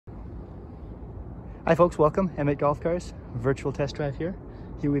Hi folks, welcome. Emmett Golf Cars, virtual test drive here.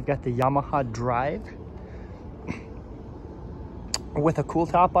 Here we've got the Yamaha Drive with a cool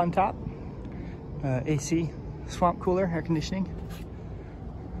top on top, AC swamp cooler, air conditioning,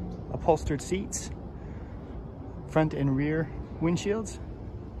 upholstered seats, front and rear windshields,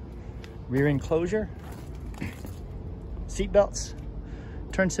 rear enclosure, seat belts,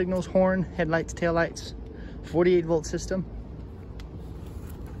 turn signals, horn, headlights, taillights, 48-volt system.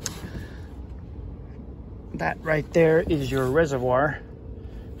 That right there is your reservoir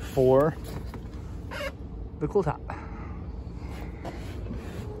for the cool top.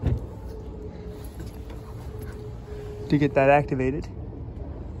 To get that activated,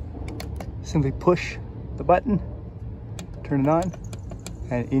 simply push the button, turn it on,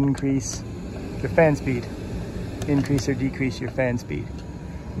 and increase your fan speed. Increase or decrease your fan speed.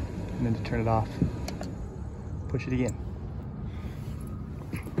 And then to turn it off, push it again.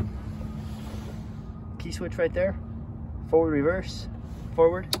 Key switch right there, forward, reverse,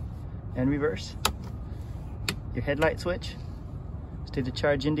 forward and reverse. Your headlight switch, state of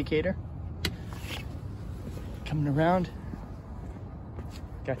charge indicator. Coming around,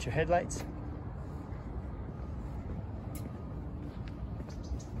 got your headlights.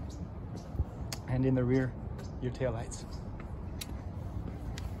 And in the rear, your taillights.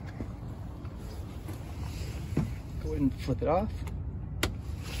 Go ahead and flip it off.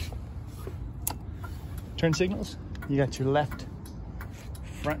 Turn signals, you got your left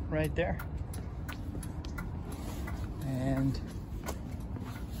front right there and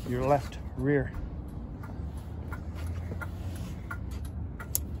your left rear.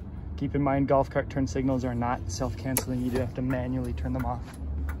 Keep in mind, golf cart turn signals are not self-canceling. You do have to manually turn them off.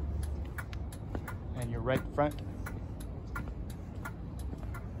 And your right front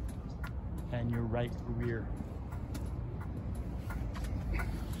and your right rear.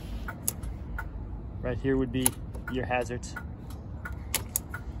 Right here would be your hazards.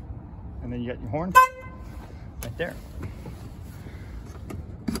 And then you got your horn right there.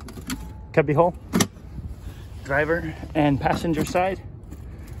 Cubby hole, driver and passenger side.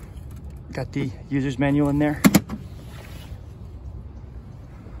 Got the user's manual in there.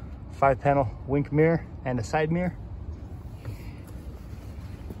 5-panel wink mirror and a side mirror.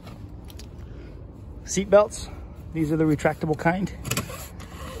 Seat belts, these are the retractable kind,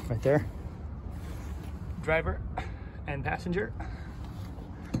 right there. Driver and passenger.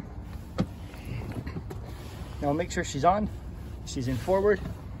 Now make sure she's on, she's in forward,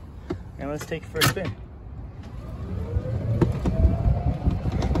 and let's take it for a spin.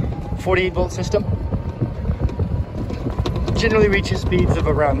 48-volt system. Generally reaches speeds of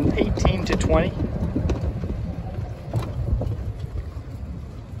around 18 to 20.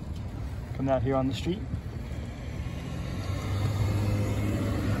 Coming out here on the street.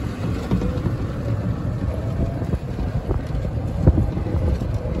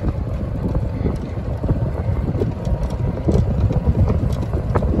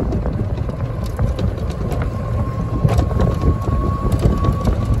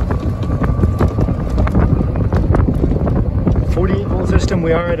 System,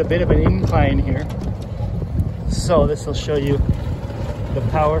 we are at a bit of an incline here, so this will show you the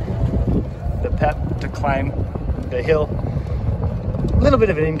power, the pep to climb the hill. A little bit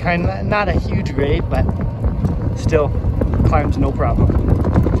of an incline, not a huge grade, but still climbs no problem.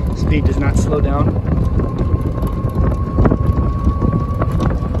 Speed does not slow down.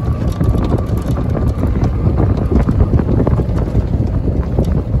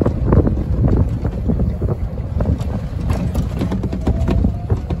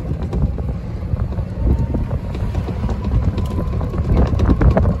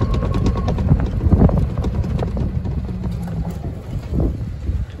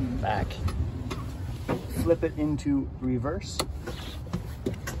 Back, flip it into reverse.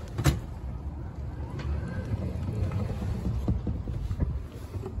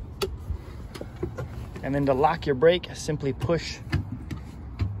 And then to lock your brake, simply push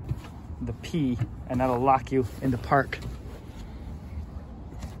the P and that'll lock you into park.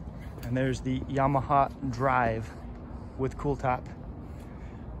 And there's the Yamaha Drive with cool top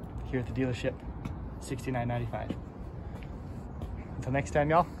here at the dealership, $69.95. Until next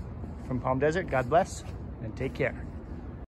time, y'all. From Palm Desert, God bless and take care.